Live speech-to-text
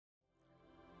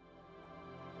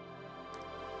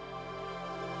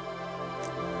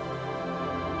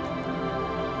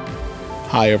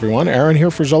Hi everyone, Aaron here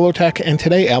for Zollotech, and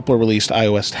today Apple released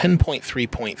iOS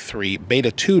 10.3.3 Beta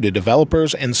 2 to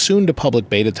developers and soon to public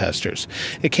beta testers.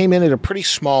 It came in at a pretty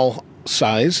small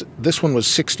size. This one was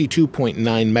 62.9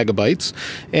 megabytes,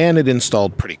 and it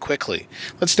installed pretty quickly.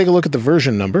 Let's take a look at the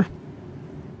version number.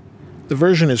 The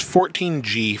version is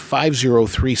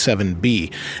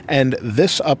 14G5037B, and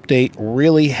this update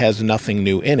really has nothing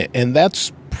new in it, and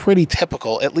that's pretty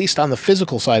typical. At least on the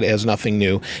physical side, it has nothing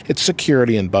new. It's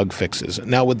security and bug fixes.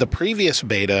 Now, with the previous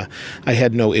beta, I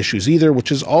had no issues either,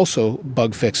 which is also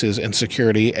bug fixes and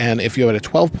security, and if you had a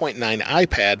 12.9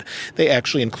 iPad, they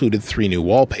actually included 3 new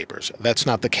wallpapers. That's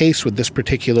not the case with this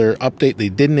particular update. They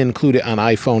didn't include it on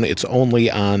iPhone. It's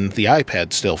only on the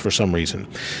iPad still for some reason.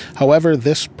 However,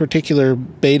 this particular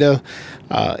beta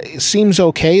seems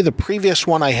okay. The previous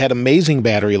one, I had amazing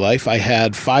battery life. I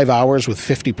had 5 hours with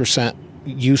 50%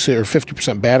 usage or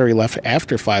 50% battery left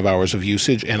after 5 hours of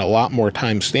usage and a lot more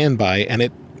time standby, and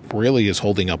it really is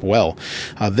holding up well.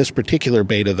 This particular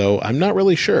beta, though, I'm not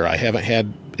really sure. I haven't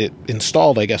had it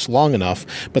installed, I guess, long enough,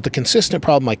 but the consistent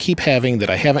problem I keep having that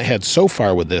I haven't had so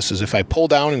far with this is if I pull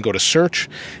down and go to search,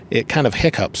 it kind of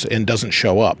hiccups and doesn't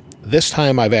show up. This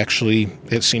time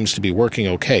it seems to be working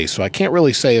okay, so I can't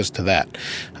really say as to that.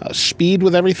 Speed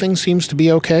with everything seems to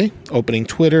be okay. Opening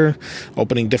Twitter,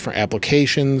 opening different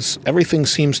applications, everything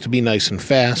seems to be nice and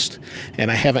fast, and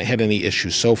I haven't had any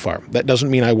issues so far. That doesn't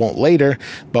mean I won't later,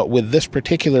 but with this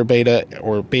particular beta,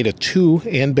 or Beta 2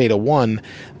 and Beta 1,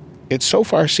 it so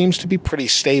far seems to be pretty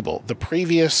stable. The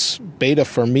previous beta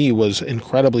for me was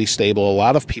incredibly stable. A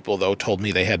lot of people, though, told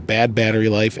me they had bad battery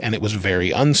life and it was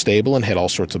very unstable and had all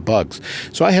sorts of bugs.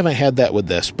 So I haven't had that with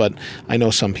this, but I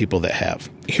know some people that have.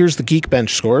 Here's the Geekbench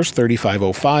scores,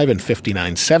 3505 and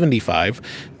 5975.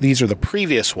 These are the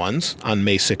previous ones on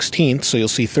May 16th, so you'll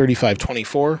see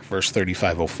 3524 versus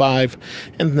 3505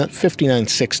 and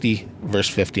 5960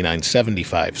 versus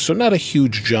 5975. So not a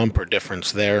huge jump or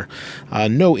difference there.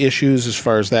 No issues as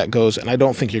far as that goes, and I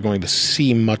don't think you're going to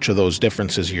see much of those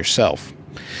differences yourself.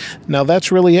 Now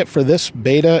that's really it for this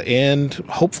beta, and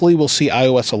hopefully we'll see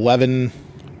iOS 11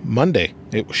 Monday.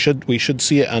 We should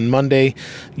see it on Monday,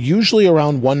 usually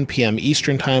around 1 p.m.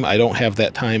 Eastern time. I don't have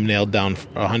that time nailed down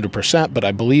 100%, but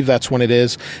I believe that's when it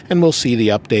is, and we'll see the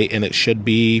update, and it should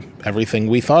be everything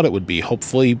we thought it would be.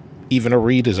 Hopefully even a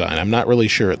redesign. I'm not really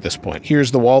sure at this point.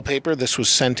 Here's the wallpaper. This was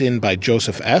sent in by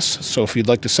Joseph S. So if you'd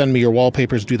like to send me your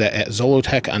wallpapers, do that at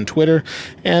zollotech on Twitter.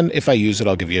 And if I use it,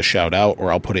 I'll give you a shout out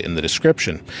or I'll put it in the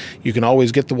description. You can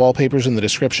always get the wallpapers in the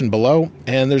description below.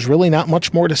 And there's really not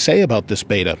much more to say about this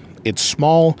beta. It's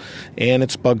small and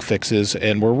it's bug fixes,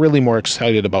 and we're really more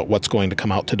excited about what's going to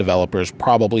come out to developers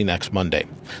probably next Monday.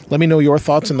 Let me know your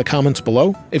thoughts in the comments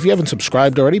below. If you haven't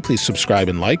subscribed already, please subscribe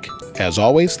and like. As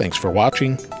always, thanks for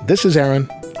watching. This is Aaron.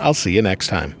 I'll see you next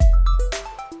time.